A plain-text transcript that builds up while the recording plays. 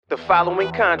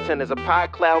following content is a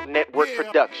PodCloud Network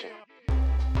production.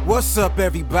 What's up,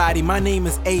 everybody? My name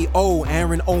is A.O.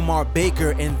 Aaron Omar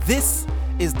Baker, and this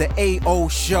is the A.O.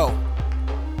 Show.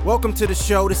 Welcome to the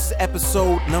show. This is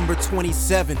episode number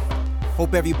 27.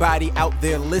 Hope everybody out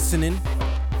there listening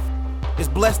is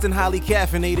blessed and highly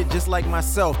caffeinated, just like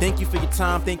myself. Thank you for your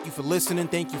time. Thank you for listening.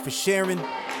 Thank you for sharing.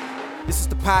 This is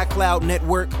the PodCloud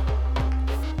Network.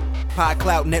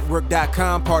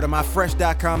 PodCloudNetwork.com, part of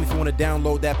MyFresh.com if you want to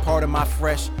download that part of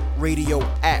MyFresh radio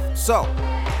app. So,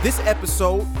 this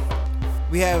episode,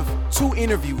 we have two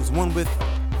interviews, one with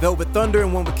Velvet Thunder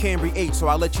and one with Cambry H. So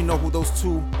I'll let you know who those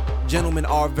two gentlemen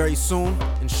are very soon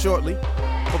and shortly.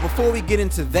 But before we get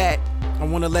into that, I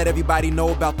want to let everybody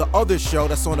know about the other show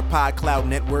that's on the PodCloud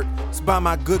Network. It's by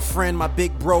my good friend, my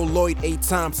big bro, Lloyd A.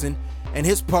 Thompson, and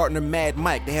his partner, Mad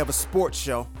Mike. They have a sports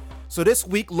show. So this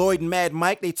week, Lloyd and Mad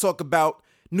Mike, they talk about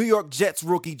New York Jets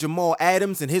rookie Jamal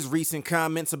Adams and his recent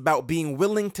comments about being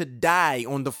willing to die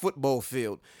on the football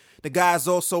field. The guys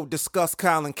also discuss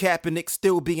Colin Kaepernick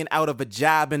still being out of a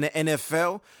job in the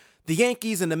NFL, the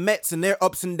Yankees and the Mets and their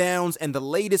ups and downs, and the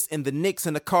latest in the Knicks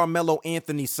and the Carmelo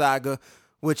Anthony saga,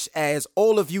 which, as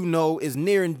all of you know, is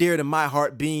near and dear to my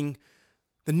heart, being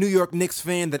the New York Knicks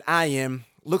fan that I am.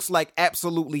 Looks like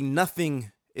absolutely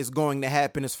nothing is going to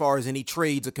happen as far as any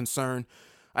trades are concerned.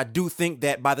 I do think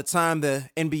that by the time the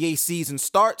NBA season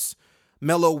starts,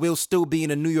 Melo will still be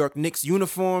in a New York Knicks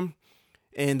uniform,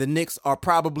 and the Knicks are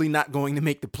probably not going to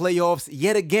make the playoffs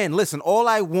yet again. Listen, all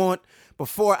I want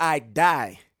before I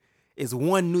die is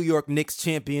one New York Knicks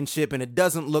championship, and it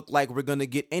doesn't look like we're going to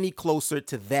get any closer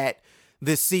to that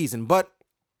this season. But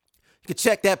you can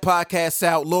check that podcast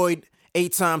out, Lloyd A.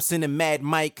 Thompson and Mad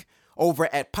Mike,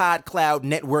 over at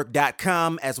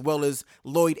PodCloudNetwork.com, as well as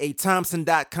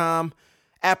LloydAThompson.com,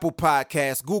 Apple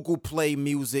Podcasts, Google Play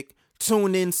Music,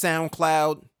 TuneIn,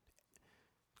 SoundCloud.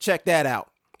 Check that out.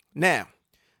 Now,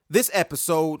 this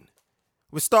episode,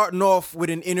 we're starting off with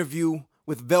an interview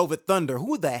with Velvet Thunder.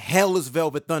 Who the hell is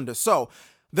Velvet Thunder? So,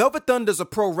 Velvet Thunder's a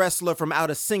pro wrestler from out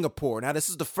of Singapore. Now, this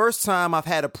is the first time I've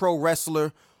had a pro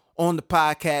wrestler on the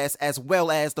podcast, as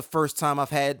well as the first time I've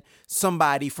had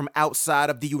somebody from outside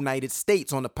of the United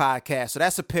States on the podcast. So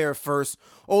that's a pair of firsts.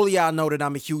 All of y'all know that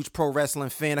I'm a huge pro wrestling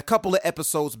fan. A couple of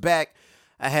episodes back,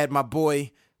 I had my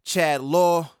boy Chad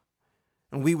Law,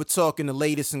 and we were talking the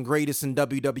latest and greatest in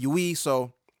WWE.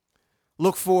 So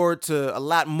look forward to a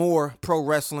lot more pro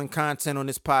wrestling content on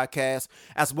this podcast,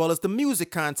 as well as the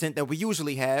music content that we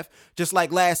usually have, just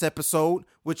like last episode,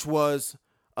 which was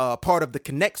part of the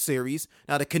Connect series.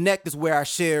 Now, the Connect is where I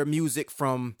share music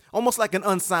from almost like an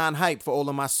unsigned hype for all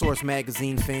of my Source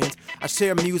Magazine fans. I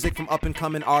share music from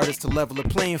up-and-coming artists to level the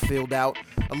playing field out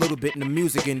a little bit in the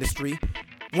music industry.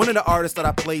 One of the artists that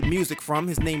I played music from,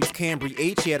 his name is Cambry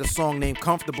H. He had a song named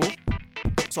Comfortable.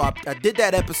 So I did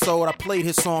that episode, I played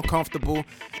his song Comfortable,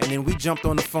 and then we jumped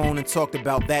on the phone and talked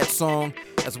about that song,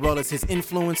 as well as his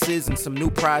influences and some new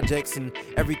projects and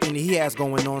everything that he has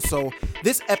going on. So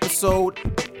this episode,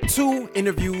 2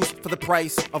 interviews for the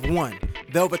price of 1.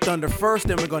 Velvet Thunder first,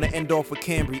 then we're going to end off with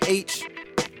Cambry H.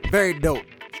 Very dope.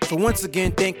 So once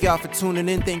again, thank y'all for tuning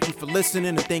in. Thank you for listening,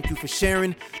 and thank you for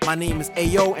sharing. My name is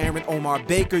A.O. Aaron Omar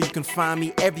Baker. You can find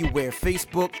me everywhere: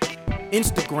 Facebook,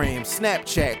 Instagram,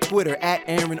 Snapchat, Twitter, at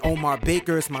Aaron Omar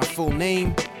Baker is my full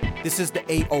name. This is the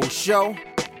A.O. Show.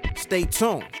 Stay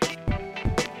tuned.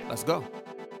 Let's go.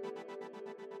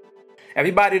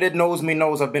 Everybody that knows me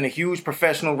knows I've been a huge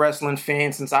professional wrestling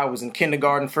fan since I was in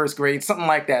kindergarten, first grade, something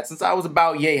like that, since I was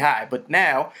about yay high. But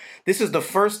now, this is the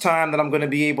first time that I'm going to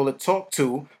be able to talk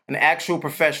to an actual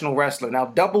professional wrestler. Now,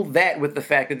 double that with the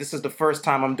fact that this is the first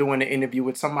time I'm doing an interview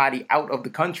with somebody out of the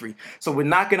country. So we're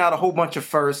knocking out a whole bunch of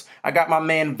firsts. I got my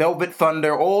man Velvet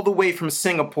Thunder all the way from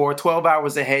Singapore, 12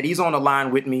 hours ahead. He's on the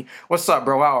line with me. What's up,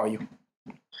 bro? How are you?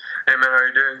 Hey, man. How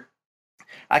you doing?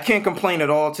 I can't complain at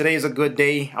all. Today's a good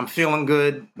day. I'm feeling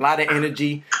good. A lot of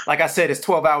energy. Like I said, it's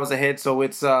 12 hours ahead, so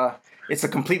it's a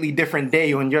completely different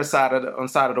day on your side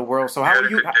of the world. So how are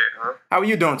you? How are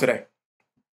you doing today?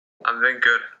 I'm doing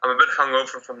good. I'm a bit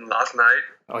hungover from last night.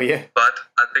 Oh yeah. But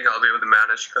I think I'll be able to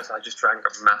manage because I just drank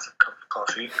a massive cup of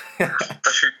coffee.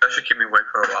 that should keep me awake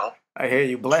for a while. I hear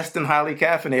you. Blessed and highly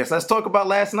caffeinated. So let's talk about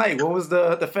last night. What was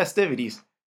the festivities?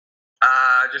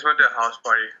 I just went to a house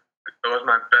party. It was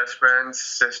my best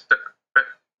friend's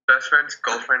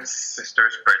girlfriend's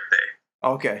sister's birthday.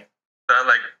 Okay. So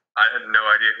I had no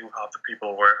idea who half the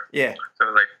people were. Yeah. So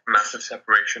it was massive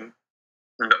separation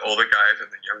from the older guys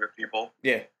and the younger people.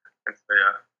 Yeah. And so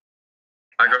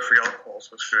I got free alcohol,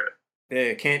 so screw it.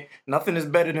 Yeah, nothing is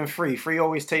better than free. Free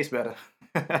always tastes better.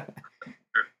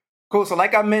 Cool. So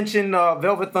like I mentioned,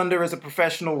 Velvet Thunder is a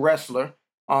professional wrestler.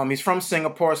 He's from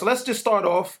Singapore. So let's just start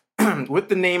off with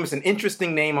the name. It's an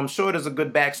interesting name. I'm sure there's a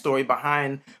good backstory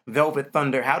behind Velvet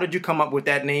Thunder. How did you come up with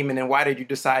that name, and then why did you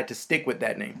decide to stick with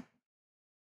that name?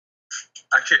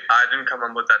 Actually, I didn't come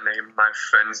up with that name. My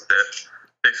friends did.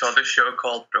 They saw this show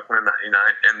called Brooklyn 99,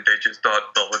 and they just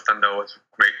thought Velvet Thunder was a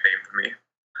great name for me.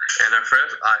 And at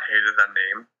first, I hated that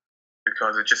name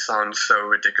because it just sounds so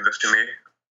ridiculous to me.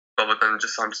 Velvet Thunder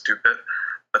just sounds stupid.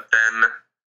 But then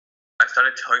I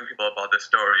started telling people about this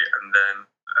story, and then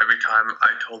every time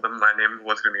I told them my name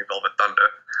was going to be Velvet Thunder,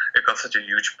 it got such a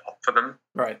huge pop for them.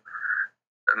 Right.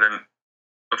 And then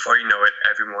before you know it,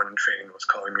 everyone in training was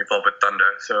calling me Velvet Thunder.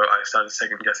 So I started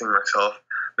second-guessing myself.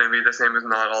 Maybe this name is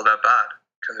not all that bad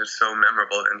because it's so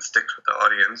memorable and sticks with the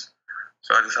audience.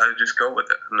 So I decided to just go with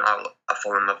it, and I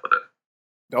fall in love with it.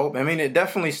 Dope. I mean, it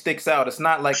definitely sticks out. It's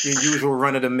not like your usual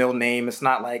run-of-the-mill name. It's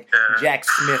not like Jack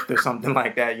Smith or something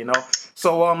like that, you know?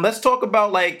 So let's talk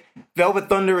about, like, Velvet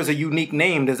Thunder is a unique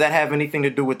name. Does that have anything to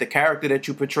do with the character that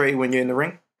you portray when you're in the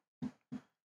ring?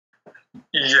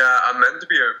 Yeah, I'm meant to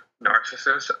be a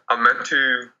narcissist. I'm meant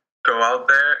to go out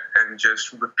there and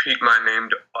just repeat my name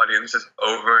to audiences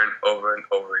over and over and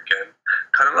over again.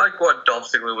 Kind of like what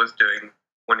Dolph Ziggler was doing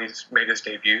when he made his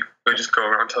debut. He would just go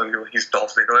around telling people he's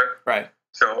Dolph Ziggler. Right.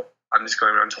 So I'm just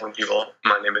going around telling people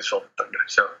my name is Velvet Thunder.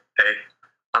 So, hey,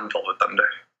 I'm Velvet Thunder.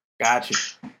 Gotcha.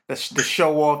 The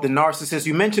show off, the narcissist.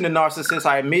 You mentioned the narcissist.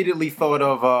 I immediately thought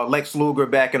of Lex Luger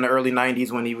back in the early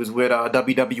 90s when he was with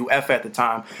WWF at the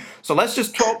time. So let's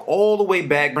just talk all the way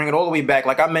back, bring it all the way back.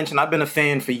 Like I mentioned, I've been a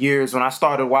fan for years. When I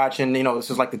started watching, this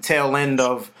is like the tail end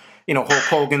of, Hulk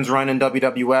Hogan's run in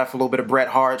WWF, a little bit of Bret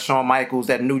Hart, Shawn Michaels,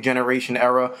 that new generation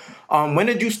era. When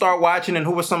did you start watching, and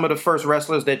who were some of the first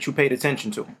wrestlers that you paid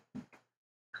attention to?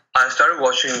 I started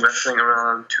watching wrestling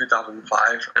around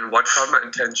 2005, and what caught my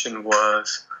attention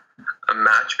was a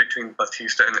match between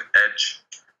Batista and Edge,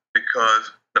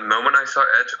 because the moment I saw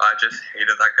Edge, I just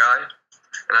hated that guy,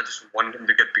 and I just wanted him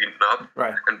to get beaten up.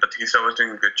 Right. And Batista was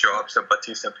doing a good job, so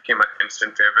Batista became my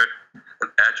instant favorite,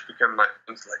 and Edge became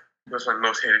he was my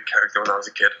most hated character when I was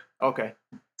a kid. Okay.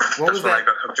 That's when I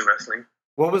got hooked in wrestling.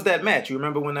 What was that match? You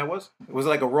remember when that was? Was it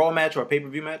like a Raw match or a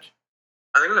pay-per-view match?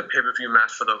 I think it was a pay-per-view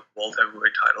match for the World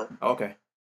Heavyweight title. Okay.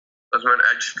 It was when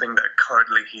Edge playing that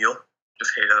cowardly heel.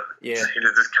 Just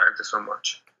hated this character so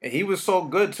much. And he was so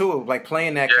good too, like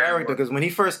playing that character, because when he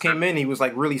first came in, he was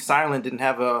like really silent, didn't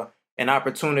have an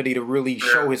opportunity to really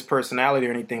show his personality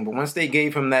or anything. But once they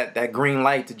gave him that green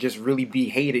light to just really be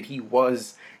hated, he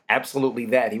was absolutely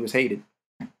that. He was hated.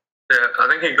 Yeah, I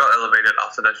think he got elevated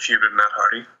after that feud with Matt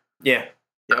Hardy. Yeah.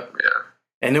 Yep. Yeah.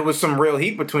 And there was some real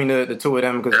heat between the two of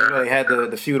them, because they had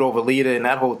the feud over Lita and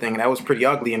that whole thing, and that was pretty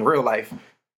ugly in real life.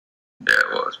 Yeah,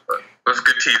 it was, but it was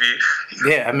good TV.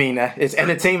 Yeah, I mean, it's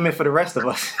entertainment for the rest of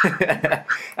us.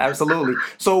 Absolutely.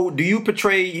 So do you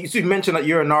portray, you mentioned that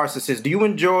you're a narcissist. Do you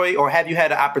enjoy, or have you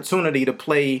had an opportunity to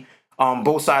play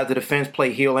both sides of the fence,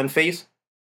 play heel and face?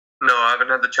 No, I haven't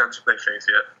had the chance to play face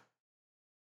yet.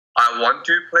 I want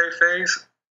to play face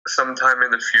sometime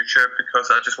in the future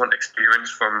because I just want experience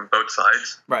from both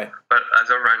sides. Right. But as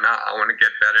of right now, I want to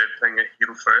get better at playing a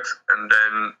heel first, and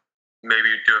then maybe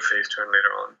do a face turn later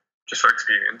on, just for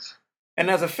experience. And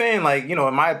as a fan, like,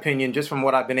 in my opinion, just from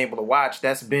what I've been able to watch,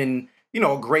 that's been,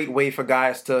 a great way for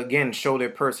guys to, again, show their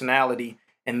personality.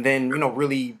 And then,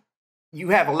 really, you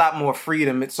have a lot more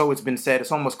freedom. It's been said.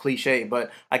 It's almost cliche,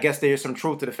 but I guess there's some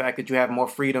truth to the fact that you have more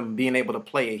freedom being able to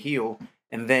play a heel.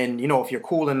 And then, if you're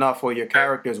cool enough or your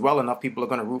character is well enough, people are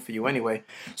going to root for you anyway.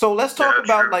 So let's talk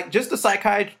about, like, just the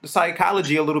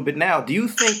psychology a little bit now. Do you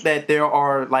think that there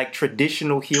are, like,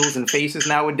 traditional heels and faces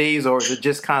nowadays, or is it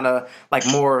just kind of, like,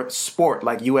 more sport,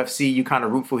 like UFC, you kind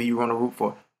of root for who you want to root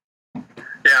for? Yeah,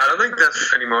 I don't think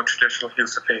there's any more traditional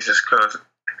heels and faces, because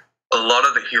a lot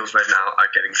of the heels right now are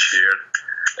getting cheered.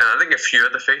 And I think a few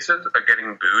of the faces are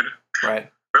getting booed.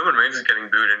 Right. Roman Reigns is getting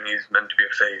booed, and he's meant to be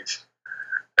a face.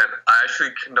 And I actually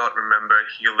cannot remember a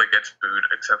heel that gets booed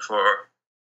except for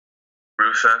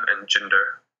Rusev and Jinder.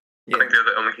 Yeah. I think they're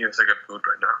the only heels that get booed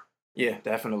right now. Yeah,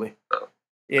 definitely. So.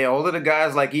 Yeah, all of the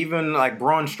guys, like even like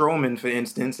Braun Strowman, for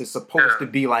instance, is supposed to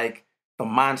be like the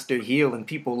monster heel, and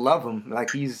people love him.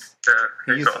 Like he's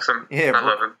awesome. Yeah, I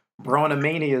love him.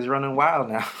 Braun-a-mania is running wild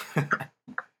now.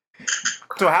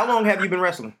 So how long have you been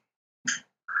wrestling?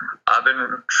 I've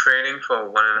been training for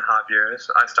 1.5 years.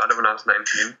 I started when I was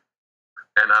 19.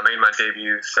 And I made my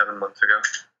debut 7 months ago.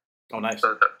 Oh, nice.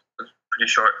 So that's pretty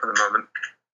short for the moment.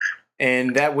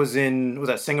 And that was was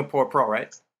that Singapore Pro,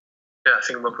 right? Yeah,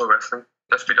 Singapore Pro Wrestling.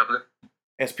 SPW.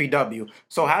 SPW.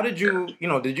 So how did you,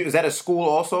 is that a school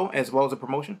also, as well as a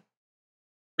promotion?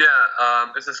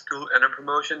 It's a school and a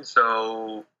promotion.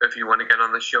 So if you want to get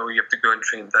on the show, you have to go and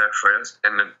train there first,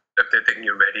 and then if they think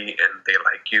you're ready and they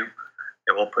like you,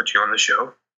 they will put you on the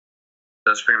show.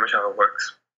 That's pretty much how it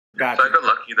works. Gotcha. So I got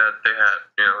lucky that they had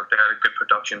a good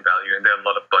production value and they had a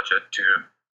lot of budget to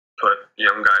put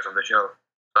young guys on the show.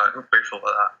 So I'm grateful for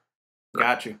that.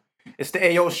 Got you. It's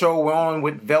the AO Show. We're on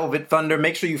with Velvet Thunder.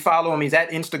 Make sure you follow him. He's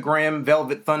at Instagram,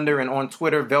 Velvet Thunder, and on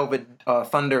Twitter, Velvet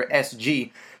Thunder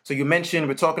SG. So you mentioned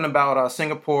we're talking about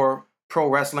Singapore Pro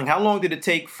Wrestling. How long did it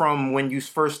take from when you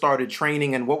first started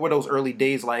training, and what were those early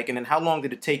days like? And then how long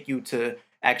did it take you to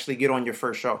actually get on your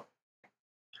first show?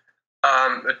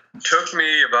 It took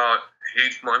me about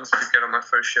 8 months to get on my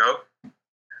first show, and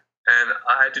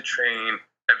I had to train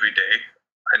every day.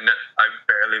 I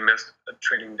barely missed a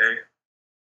training day.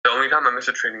 The only time I missed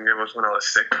a training day was when I was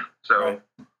sick. So, Right.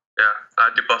 yeah, I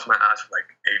had to bust my ass for like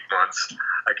 8 months.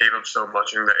 I gave up so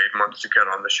much in the 8 months to get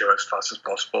on the show as fast as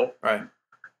possible. Right.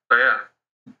 So, yeah.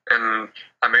 And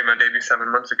I made my debut 7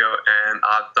 months ago, and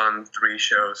I've done 3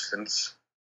 shows since.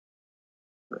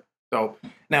 So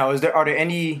now, are there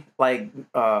any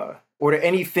were there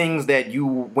any things that you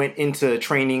went into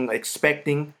training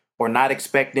expecting or not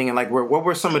expecting, and what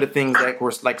were some of the things that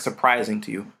were like surprising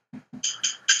to you?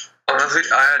 Honestly,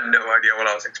 I had no idea what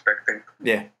I was expecting.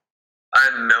 Yeah. I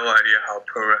had no idea how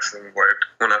pro wrestling worked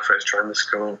when I first joined the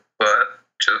school, but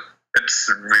it's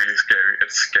really scary.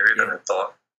 It's scarier than I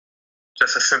thought.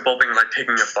 Just a simple thing like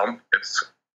taking a bump, it's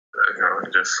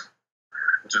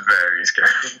very scary.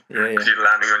 Yeah. Because you're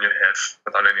landing on your head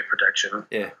without any protection.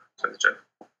 Yeah. So it's just,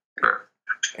 yeah.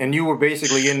 And you were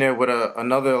basically in there with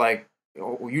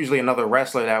usually another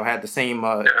wrestler that had the same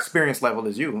experience level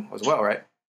as you as well, right?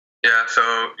 Yeah, so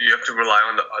you have to rely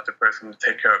on the other person to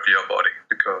take care of your body,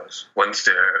 because once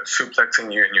they're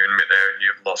suplexing you and you're in midair,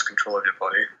 you've lost control of your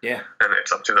body. Yeah. And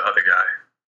it's up to the other guy.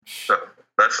 So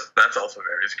that's also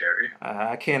very scary.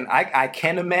 I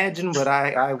can imagine, but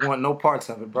I want no parts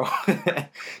of it, bro.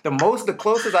 The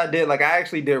closest I did, I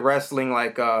actually did wrestling,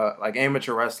 like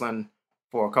amateur wrestling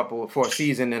for a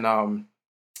season in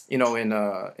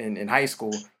in high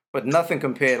school. But nothing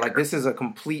compared. This is a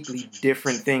completely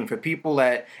different thing for people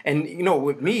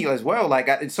with me as well.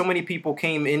 So many people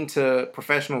came into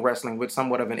professional wrestling with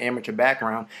somewhat of an amateur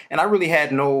background, and I really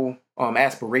had no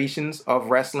aspirations of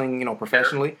wrestling,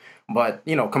 professionally. But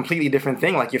completely different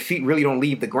thing. Your feet really don't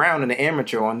leave the ground in the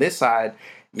amateur. On this side,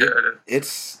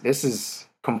 this is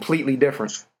completely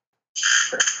different.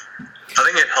 I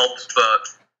think it helps, but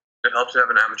it helps to have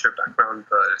an amateur background.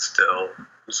 But it's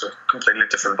a completely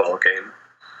different ball game.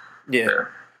 Yeah.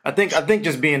 I think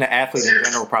just being an athlete in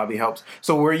general probably helps.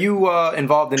 So were you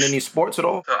involved in any sports at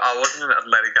all? So I wasn't an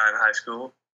athletic guy in high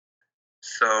school.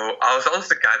 So I was always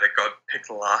the guy that got picked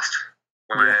last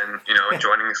when,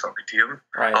 joining the soccer team.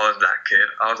 Right. I was that kid.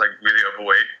 I was really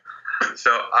overweight. So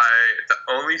the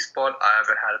only sport I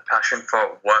ever had a passion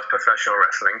for was professional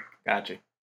wrestling. Gotcha.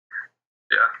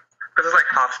 Yeah. Because it's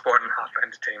half sport and half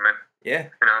entertainment. Yeah.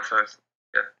 So it's,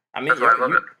 yeah. I mean,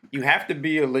 you have to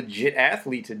be a legit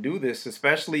athlete to do this,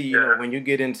 especially when you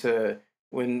get into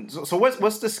So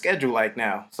what's the schedule like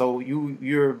now? So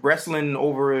you're wrestling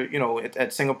over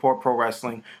at Singapore Pro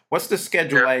Wrestling. What's the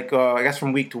schedule like? I guess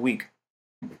from week to week.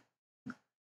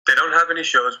 They don't have any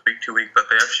shows week to week, but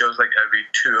they have shows every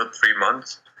 2 or 3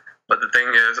 months. But the thing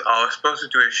is, I was supposed to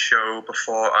do a show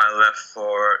before I left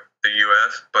for the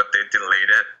US, but they delayed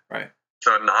it. Right.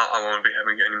 So now I won't be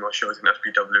having any more shows in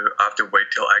SPW. I have to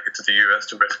wait till I get to the US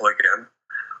to wrestle again,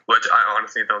 which I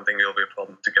honestly don't think it'll be a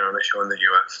problem to get on a show in the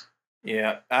US.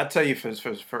 Yeah, I tell you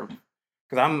because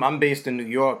I'm based in New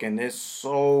York, and there's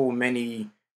so many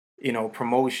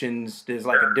promotions. There's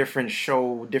a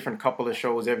different couple of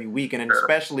shows every week, and then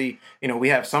especially we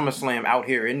have SummerSlam out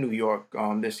here in New York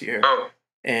this year.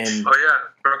 And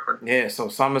Brooklyn. Yeah, so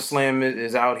SummerSlam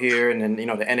is out here, and then the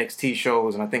NXT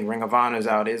shows, and I think Ring of Honor is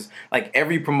out. Is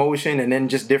every promotion, and then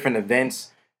just different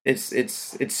events. It's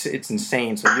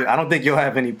insane. So I don't think you'll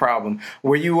have any problem.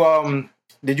 Were you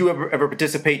Did you ever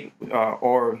participate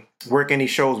or work any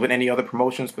shows with any other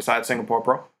promotions besides Singapore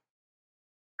Pro?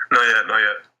 Not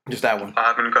yet. Just that one. I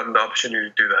haven't gotten the opportunity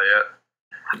to do that yet.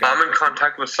 Okay. I'm in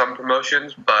contact with some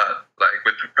promotions, but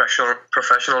with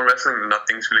professional wrestling,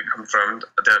 nothing's really confirmed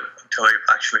until it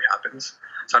actually happens.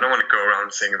 So I don't want to go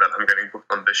around saying that I'm getting booked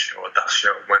on this show or that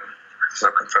show when it's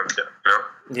not confirmed yet.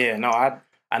 Yeah, no,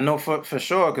 I know for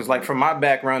sure, because from my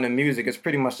background in music, it's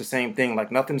pretty much the same thing.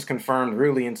 Nothing's confirmed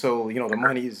really until the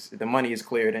money is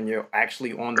cleared and you're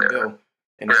actually on the bill.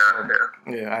 And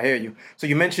yeah, I hear you. So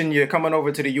you mentioned you're coming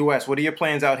over to the U.S. What are your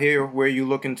plans out here? Where are you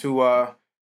looking to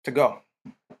go?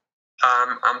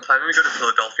 I'm planning to go to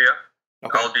Philadelphia.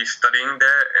 Okay. I'll be studying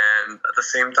there, and at the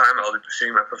same time, I'll be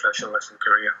pursuing my professional wrestling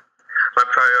career. My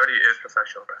priority is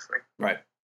professional wrestling. Right.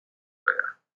 But yeah,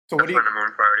 So that's my number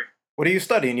one priority. what are you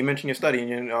studying? You mentioned you're studying.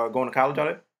 You're going to college on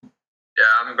it? Yeah,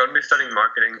 I'm going to be studying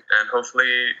marketing, and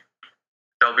hopefully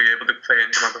I'll be able to play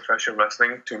into my professional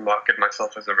wrestling to market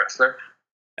myself as a wrestler.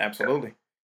 Absolutely.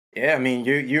 Yeah, I mean,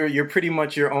 you're pretty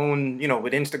much your own,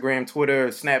 with Instagram, Twitter,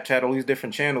 Snapchat, all these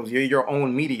different channels, you're your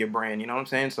own media brand, you know what I'm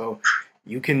saying? So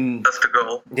you can... That's the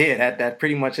goal. Yeah, that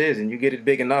pretty much is. And you get it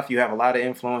big enough, you have a lot of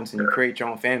influence, and you create your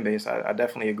own fan base. I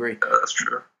definitely agree. Yeah, that's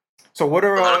true. So what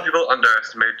are... A lot of people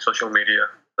underestimate social media.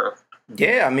 So.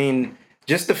 Yeah, I mean...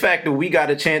 Just the fact that we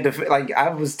got a chance to, like, I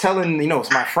was telling,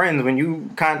 it's my friends, when you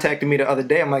contacted me the other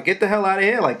day, I'm like, get the hell out of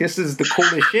here. Like, this is the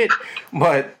coolest shit.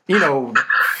 But,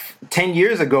 10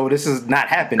 years ago, this is not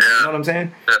happening. You know what I'm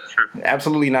saying? That's true.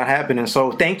 Absolutely not happening.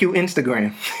 So, thank you,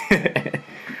 Instagram.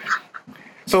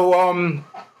 So,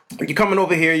 you're coming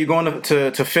over here. You're going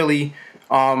to Philly.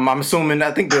 I'm assuming,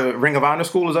 I think the Ring of Honor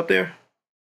school is up there?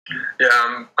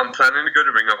 Yeah, I'm planning to go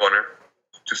to Ring of Honor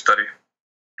to study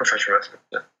professional wrestling.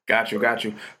 Yeah. Got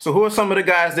you. So who are some of the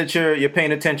guys that you're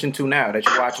paying attention to now, that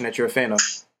you're watching, that you're a fan of?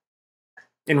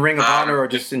 In Ring of Honor or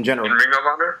just in general? In Ring of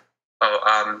Honor?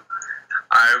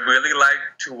 I really like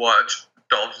to watch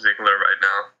Dolph Ziggler right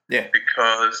now. Yeah.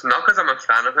 Not because I'm a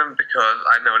fan of him, because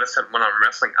I noticed that when I'm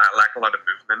wrestling, I lack a lot of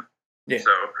movement. Yeah.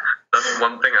 So that's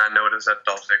one thing I noticed that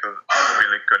Dolph Ziggler is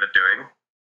really good at doing.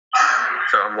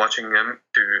 So I'm watching him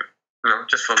to,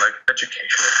 just for like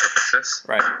educational purposes.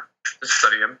 Right. Just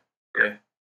study him. Yeah.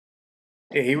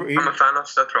 Yeah, I'm a fan of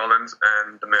Seth Rollins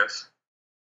and The Miz.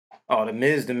 Oh, The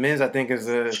Miz, I think, is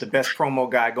the best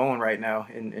promo guy going right now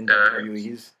in WWE.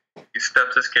 He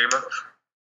stepped his game up.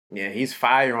 Yeah, he's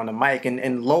fire on the mic,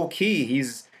 and low key,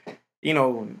 he's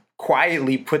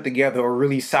quietly put together a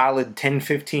really solid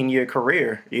 10-15 year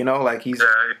career. Like he's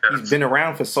been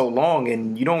around for so long,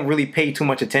 and you don't really pay too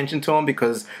much attention to him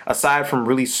because aside from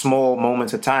really small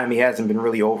moments of time, he hasn't been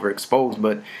really overexposed,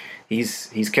 but.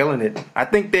 He's killing it. I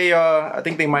think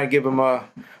they might give him a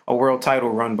world title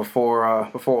run before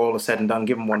all is said and done.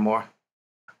 Give him one more.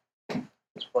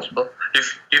 It's possible.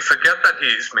 You forget that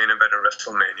he's main event of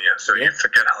WrestleMania, so you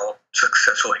forget how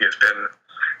successful he has been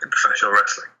in professional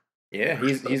wrestling. Yeah,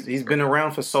 he's been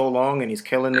around for so long, and he's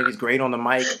killing it. He's great on the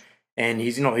mic, and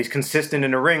he's consistent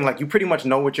in the ring. Like, you pretty much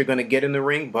know what you're going to get in the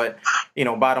ring, but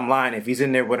bottom line, if he's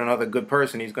in there with another good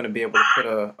person, he's going to be able to put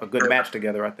a good match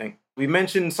together, I think. We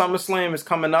mentioned SummerSlam is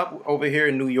coming up over here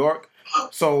in New York.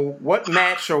 So what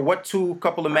match or what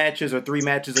couple of matches or 3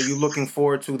 matches are you looking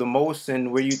forward to the most,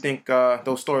 and where you think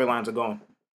those storylines are going?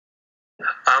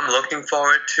 I'm looking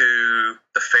forward to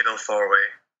the Fatal 4-Way.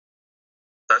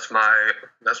 That's my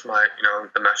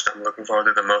the match that I'm looking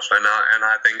forward to the most right now, and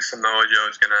I think Samoa Joe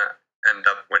is gonna end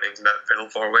up winning that Fatal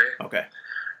 4-Way. Okay.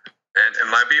 And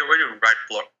it might be a way to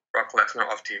write Brock Lesnar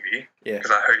off TV. Yeah.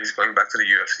 Because I heard he's going back to the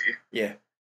UFC. Yeah.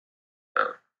 So,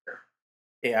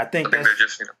 yeah, I think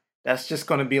that's just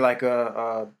going to be like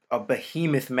a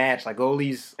behemoth match. Like all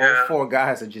 4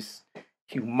 guys are just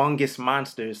humongous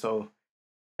monsters. So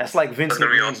that's like Vince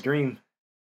McMahon's dream.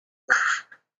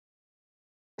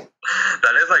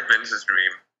 That is like Vince's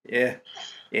dream. Yeah.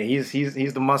 Yeah,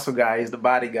 he's the muscle guy. He's the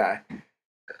body guy.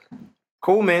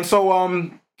 Cool, man. So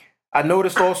I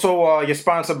noticed also you're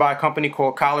sponsored by a company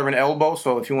called Collar and Elbow.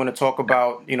 So if you want to talk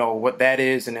about, what that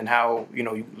is and then how,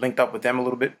 you linked up with them a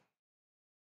little bit.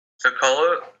 So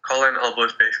Collar and Elbow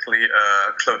is basically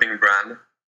a clothing brand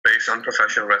based on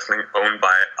professional wrestling owned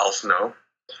by Al Snow.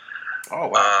 Oh,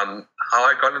 wow. How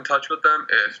I got in touch with them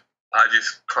is I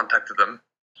just contacted them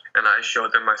and I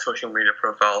showed them my social media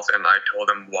profiles and I told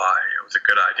them why it was a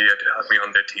good idea to have me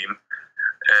on their team.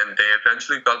 And they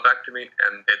eventually got back to me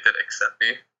and they did accept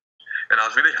me. And I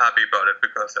was really happy about it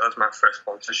because that was my first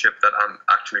sponsorship that I'm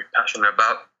actually passionate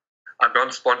about. I've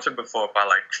gotten sponsored before by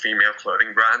like female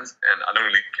clothing brands, and I don't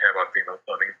really care about female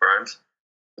clothing brands.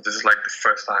 But this is like the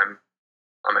first time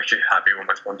I'm actually happy with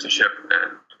my sponsorship,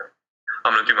 and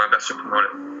I'm gonna do my best to promote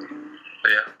it. So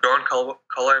yeah, go on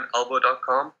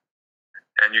collarandelbow.com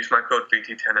and use my code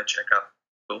VT10 at checkout.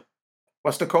 Cool.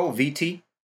 What's the code? VT?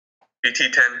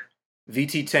 VT10.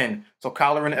 VT10. So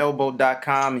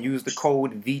collarandelbow.com. Use the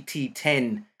code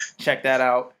VT10. Check that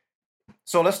out.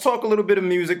 So let's talk a little bit of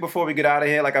music before we get out of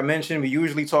here. Like I mentioned, we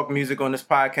usually talk music on this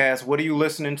podcast. What are you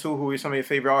listening to? Who are some of your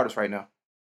favorite artists right now?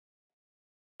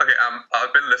 Okay,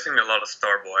 I've been listening to a lot of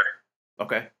Starboy.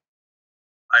 Okay.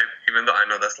 Even though I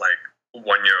know that's like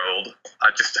 1 year old,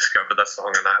 I just discovered that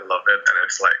song and I love it, and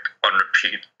it's like on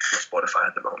repeat on Spotify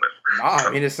at the moment. Nah,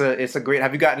 I mean it's a great.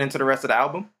 Have you gotten into the rest of the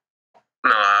album?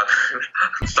 No,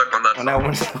 I'm stuck on that song.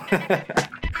 On that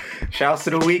one. Shouts to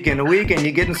The Weeknd. The Weeknd,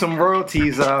 you're getting some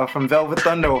royalties from Velvet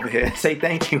Thunder over here. Say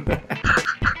thank you.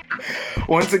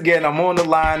 Once again, I'm on the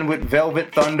line with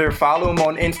Velvet Thunder. Follow him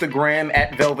on Instagram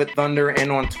at Velvet Thunder and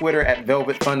on Twitter at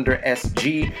Velvet Thunder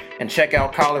SG. And check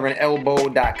out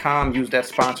collarandelbow.com. Use that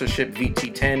sponsorship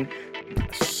VT10.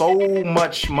 So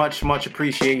much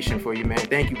appreciation for you, man.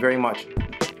 Thank you very much.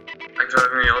 Thanks for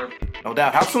having me on. No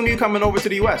doubt. How soon are you coming over to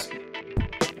the U.S.?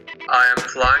 I am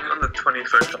flying on the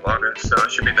 21st of August, so I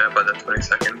should be there by the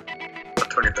 22nd or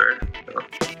 23rd.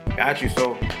 So. Got you.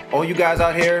 So, all you guys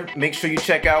out here, make sure you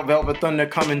check out Velvet Thunder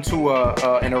coming to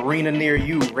an arena near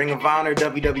you. Ring of Honor,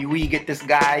 WWE, get this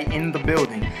guy in the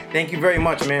building. Thank you very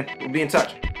much, man. We'll be in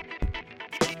touch.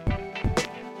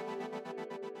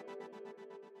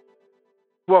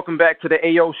 Welcome back to the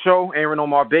AO Show. Aaron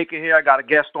Omar Baker here. I got a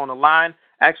guest on the line.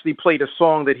 Actually played a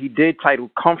song that he did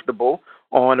titled Comfortable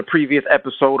on a previous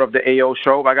episode of the AO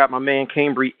Show. I got my man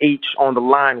Cambry H on the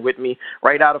line with me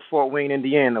right out of Fort Wayne,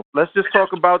 Indiana. Let's just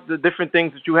talk about the different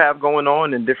things that you have going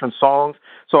on and different songs.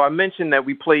 So I mentioned that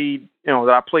that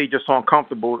I played your song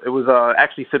Comfortable. It was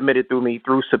actually submitted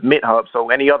through Submit Hub. So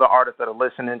any other artists that are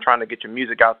listening, trying to get your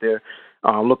music out there,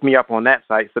 look me up on that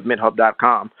site,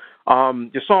 submithub.com.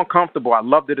 Your song Comfortable, I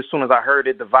loved it as soon as I heard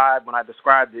it. The vibe, when I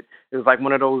described it, it was like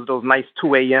one of those nice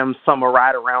 2 a.m. summer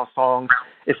ride around songs.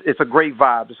 It's a great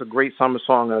vibe. It's a great summer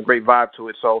song and a great vibe to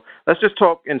it. So let's just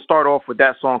talk and start off with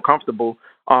that song Comfortable.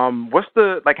 How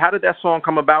did that song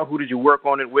come about? Who did you work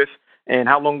on it with? And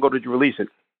how long ago did you release it?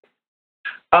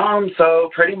 So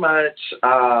pretty much,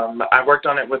 I worked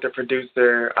on it with a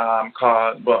producer I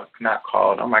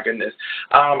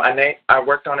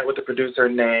worked on it with a producer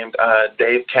named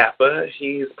Dave Kappa.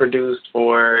 He's produced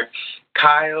for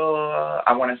Kyle,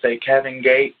 I want to say Kevin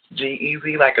Gates,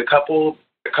 G-Eazy, like a couple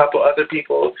other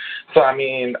people. So, I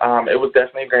mean, it was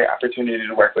definitely a great opportunity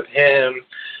to work with him.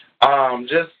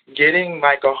 Just getting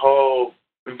like a whole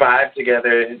vibe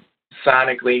together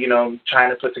sonically, I'm trying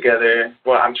to put together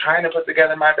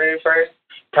my very first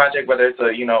project, whether it's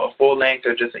a full length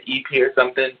or just an EP or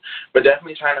something, but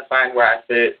definitely trying to find where I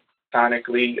fit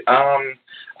sonically.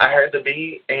 I heard the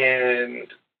beat and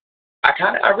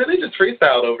I really just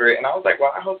freestyled over it, and I was like,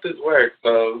 well, I hope this works.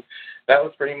 So that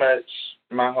was pretty much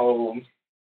my whole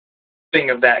thing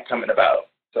of that coming about.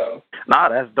 So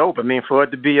that's dope. I mean, for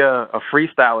it to be a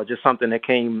freestyle or just something that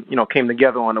came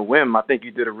together on a whim, I think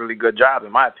you did a really good job,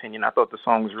 in my opinion. I thought the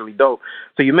song was really dope.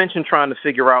 So you mentioned trying to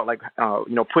figure out,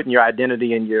 putting your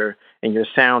identity and your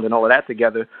sound and all of that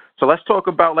together. So let's talk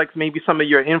about, maybe some of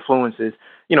your influences.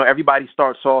 Everybody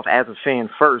starts off as a fan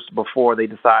first before they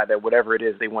decide that whatever it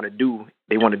is they want to do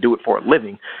it for a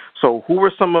living. So who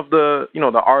were some of the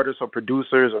artists or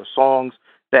producers or songs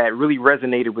that really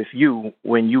resonated with you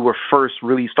when you were first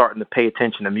really starting to pay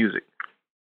attention to music?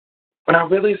 When I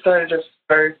really started to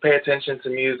first pay attention to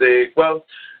music, well,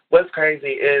 what's crazy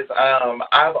is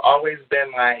I've always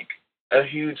been like a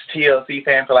huge TLC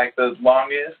fan for like the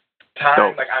longest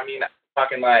time. Dope.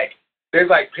 There's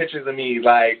like pictures of me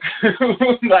like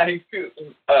like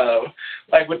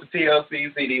with the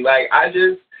TLC CD. Like I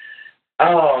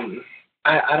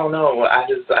don't know. I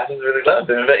just really love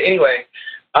them. But anyway,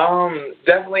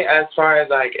 definitely as far as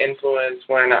like influence,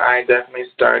 when I definitely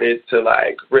started to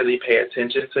like really pay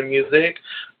attention to music,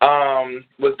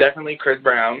 was definitely Chris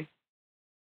Brown.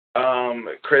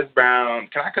 Chris Brown,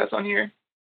 can I cuss on here?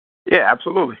 Yeah,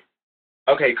 absolutely.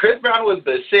 Okay, Chris Brown was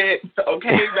the shit,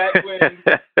 okay, back when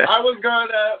I was growing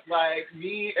up. Like,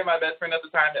 me and my best friend at the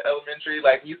time in elementary,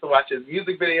 like, we used to watch his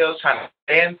music videos, trying to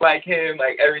dance like him,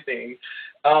 like, everything.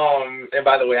 And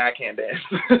by the way, I can't dance.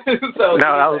 So no,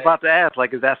 I was about to ask,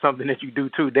 like, is that something that you do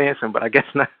too, dancing? But I guess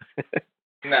not.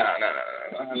 No.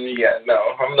 Yeah,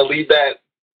 no. I'm going to leave that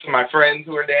to my friends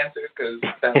who are dancers, because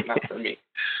that's not for me.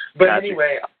 But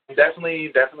anyway,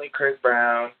 definitely Chris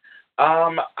Brown.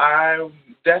 I'm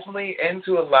definitely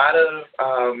into a lot of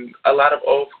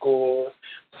old school,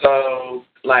 so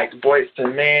like Boyz II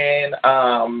Men.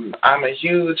 I'm a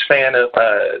huge fan of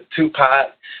Tupac.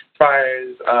 As far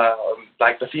as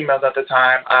like the females at the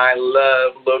time, I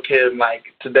love Lil' Kim like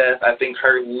to death. I think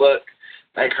her look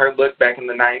back in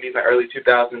the 90s and early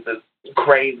 2000s is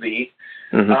crazy.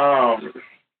 Mm-hmm.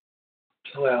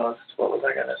 Who else? What was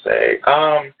I gonna say?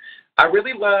 I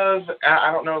really love,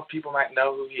 I don't know if people might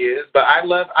know who he is, but I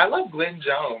love Glenn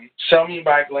Jones. Show Me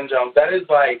by Glenn Jones. That is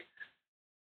like,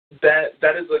 that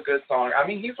is a good song. I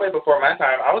mean, he's way before my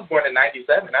time. I was born in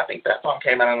 97. I think that song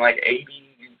came out in like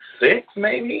 86,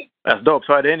 maybe. That's dope.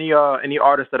 So are there any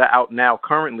artists that are out now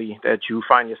currently that you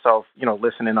find yourself,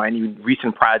 listening, or any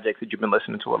recent projects that you've been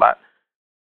listening to a lot?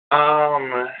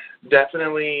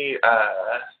 Definitely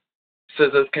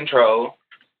SZA's Control.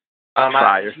 I'm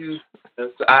a huge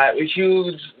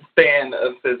fan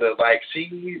of SZA. Like,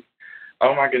 she,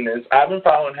 oh my goodness, I've been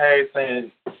following her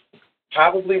since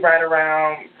probably right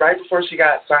before she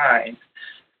got signed.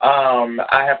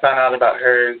 I have found out about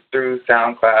her through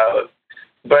SoundCloud,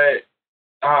 but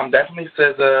definitely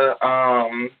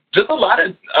SZA. Just a lot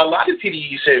of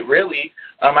TDE shit, really.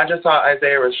 I just saw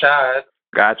Isaiah Rashad.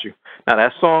 Got you. Now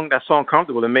that song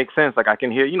 "Comfortable," it makes sense. Like I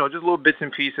can hear, just little bits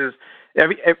and pieces.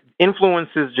 Every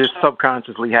influences just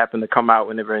subconsciously happen to come out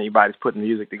whenever anybody's putting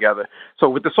music together. So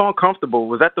with the song "Comfortable,"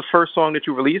 was that the first song that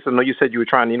you released? I know you said you were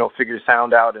trying to, figure your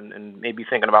sound out and maybe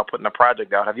thinking about putting a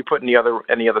project out. Have you put any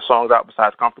other songs out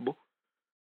besides "Comfortable"?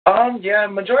 Yeah,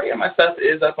 majority of my stuff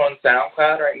is up on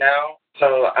SoundCloud right now.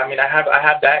 So I mean, I have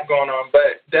that going on,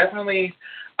 but definitely,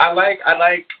 I like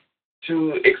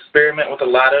to experiment with a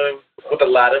lot of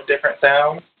different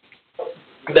sounds.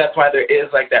 That's why there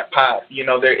is like that pop,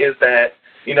 there is that,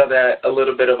 that a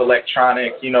little bit of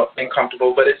electronic, and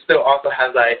comfortable, but it still also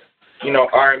has like,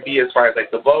 R&B as far as like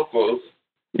the vocals.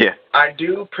 Yeah. I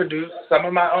do produce some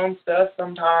of my own stuff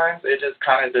sometimes. It just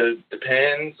kind of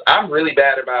depends. I'm really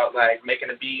bad about like making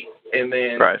a beat and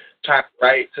then trying to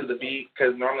write to the beat,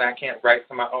 because normally I can't write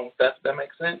to my own stuff, if that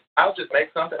makes sense. I'll just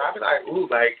make something. I'll be like, ooh,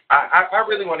 like I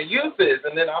really want to use this,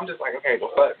 and then I'm just like, okay,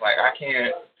 well fuck, like I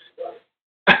can't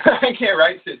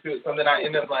write shit to it. So then I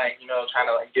end up like, trying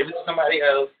to like give it to somebody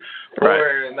else,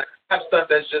 or like, I have stuff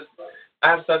that's just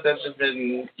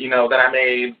been, that I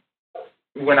made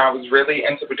when I was really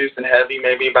into producing heavy,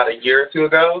 maybe about a year or two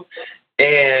ago,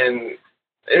 and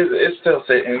it's still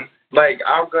sitting. Like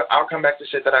I'll come back to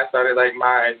shit that I started like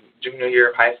my junior year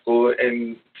of high school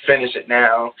and finish it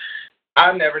now.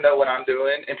 I never know what I'm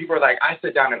doing, and people are like, I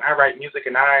sit down and I write music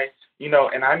and I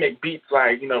make beats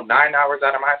like 9 hours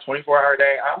out of my 24-hour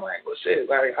day. I'm like, well shit,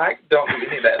 like I don't do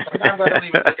any of that.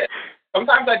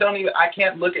 Sometimes I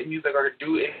can't look at music or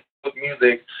do anything with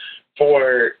music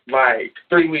for like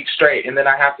 3 weeks straight, and then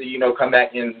I have to, come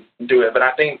back and do it. But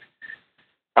I think,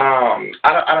 I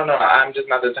don't know, I'm just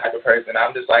not the type of person.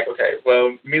 I'm just like, okay,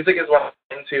 well, music is what I'm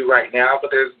into right now, but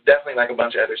there's definitely like a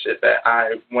bunch of other shit that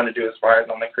I want to do as far as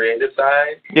on the creative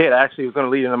side. Yeah, that actually was going to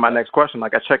lead into my next question.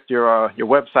 Like I checked your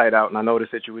website out, and I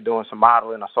noticed that you were doing some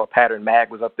modeling. I saw Pattern Mag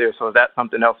was up there. So is that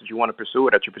something else that you want to pursue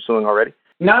or that you're pursuing already?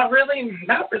 Not really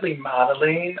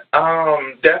modeling.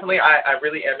 Definitely, I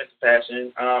really am into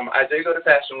fashion. I did go to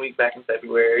Fashion Week back in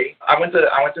February. I went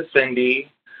to Cindy.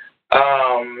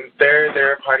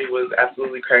 Their party was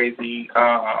absolutely crazy.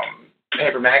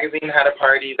 Paper Magazine had a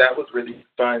party that was really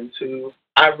fun too.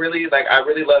 I really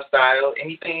love style.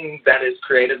 Anything that is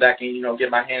creative that I can, get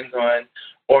my hands on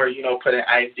or, put an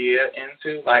idea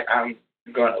into, like I'm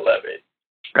gonna love it.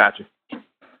 Got you.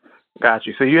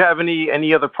 So you have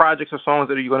any other projects or songs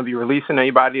that you're going to be releasing?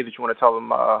 Anybody that you want to tell them,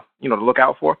 to look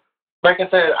out for? Like I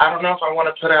said, I don't know if I want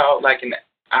to put out like an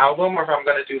album or if I'm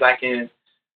going to do like an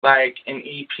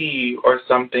EP or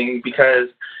something, because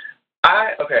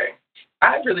I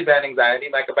have really bad anxiety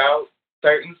like about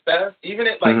certain stuff. Even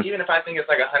if I think it's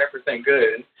like 100%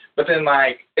 good, but then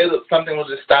like something will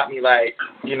just stop me like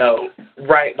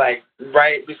right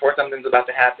before something's about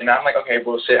to happen. I'm like, okay,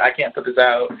 bullshit, I can't put this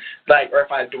out. Like, or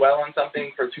if I dwell on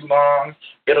something for too long,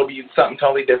 it'll be something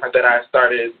totally different that I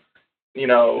started.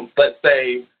 Let's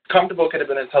say "Comfortable" could have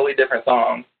been a totally different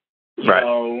song. You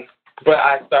know, but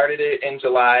I started it in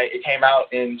July. It came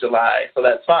out in July, so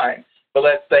that's fine. But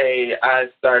let's say I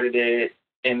started it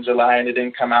in July and it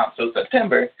didn't come out until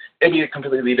September. It'd be a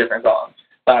completely different song.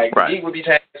 Like, beat would be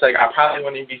changed. Like, I probably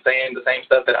wouldn't be saying the same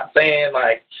stuff that I'm saying.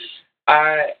 Like,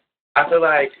 I feel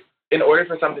like in order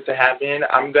for something to happen,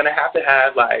 I'm going to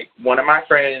have, like, one of my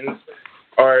friends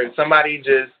or somebody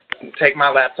just take my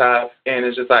laptop and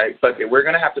it's just like, fuck it, we're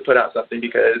going to have to put out something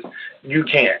because you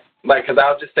can't. Like, because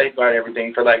I'll just safeguard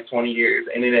everything for, like, 20 years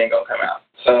and it ain't going to come out.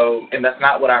 So, and that's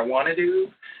not what I want to do.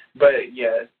 But,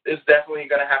 yeah, it's definitely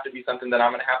going to have to be something that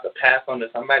I'm going to have to pass on to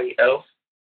somebody else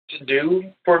to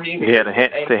do for me. Yeah,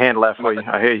 to handle that for you.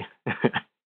 I hear you.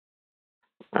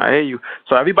 I hear you.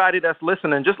 So everybody that's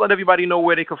listening, just let everybody know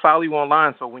where they can follow you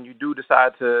online. So when you do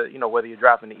decide to, whether you're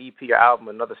dropping an EP or album,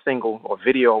 another single or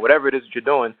video or whatever it is that you're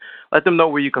doing, let them know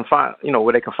where you can find,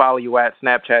 where they can follow you at: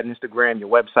 Snapchat, Instagram, your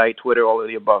website, Twitter, all of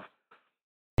the above.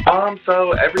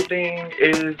 So everything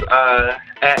is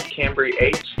at Cambry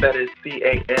H. That is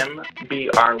CAMBRYH.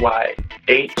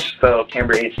 So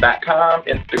CambryH.com.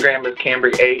 Instagram is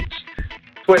Cambry H.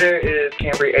 Twitter is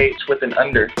Cambry H with an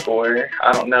underscore.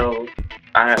 I don't know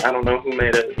who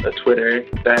made a Twitter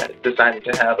that decided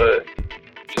to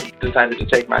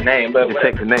take my name, but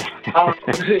take the name.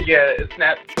 Yeah,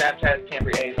 Snapchat,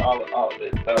 Cambry H, all of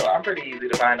it. So I'm pretty easy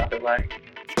to find. I feel like.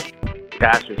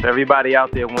 Gotcha. So everybody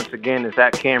out there, once again, is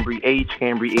at Cambry H,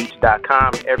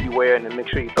 CambryH.com, everywhere, and then make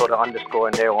sure you throw the underscore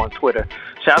in there on Twitter.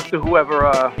 Shouts to whoever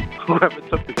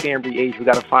took the Cambry H. We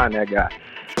got to find that guy.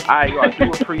 I do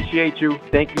appreciate you.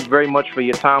 Thank you very much for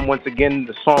your time. Once again,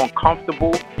 the song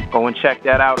Comfortable, go and check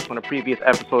that out. It's on a previous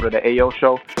episode of the AO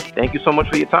Show. Thank you so much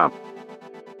for your time.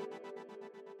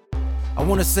 I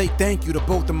want to say thank you to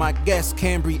both of my guests,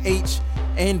 Cambry H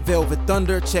and Velvet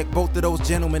Thunder. Check both of those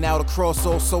gentlemen out across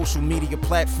all social media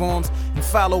platforms. And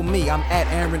follow me. I'm at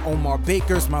Aaron Omar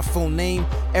Bakers, my full name,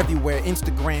 everywhere.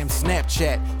 Instagram,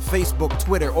 Snapchat, Facebook,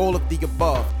 Twitter, all of the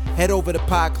above. Head over to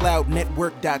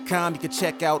podcloudnetwork.com. You can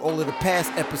check out all of the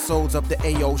past episodes of the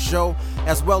AO Show,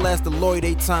 as well as the Lloyd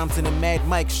A. Thompson and Mad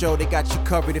Mike Show. They got you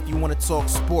covered if you want to talk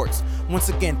sports. Once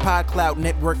again,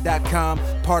 podcloudnetwork.com,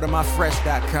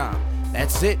 partofmyfresh.com.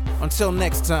 That's it. Until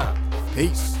next time.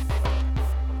 Peace.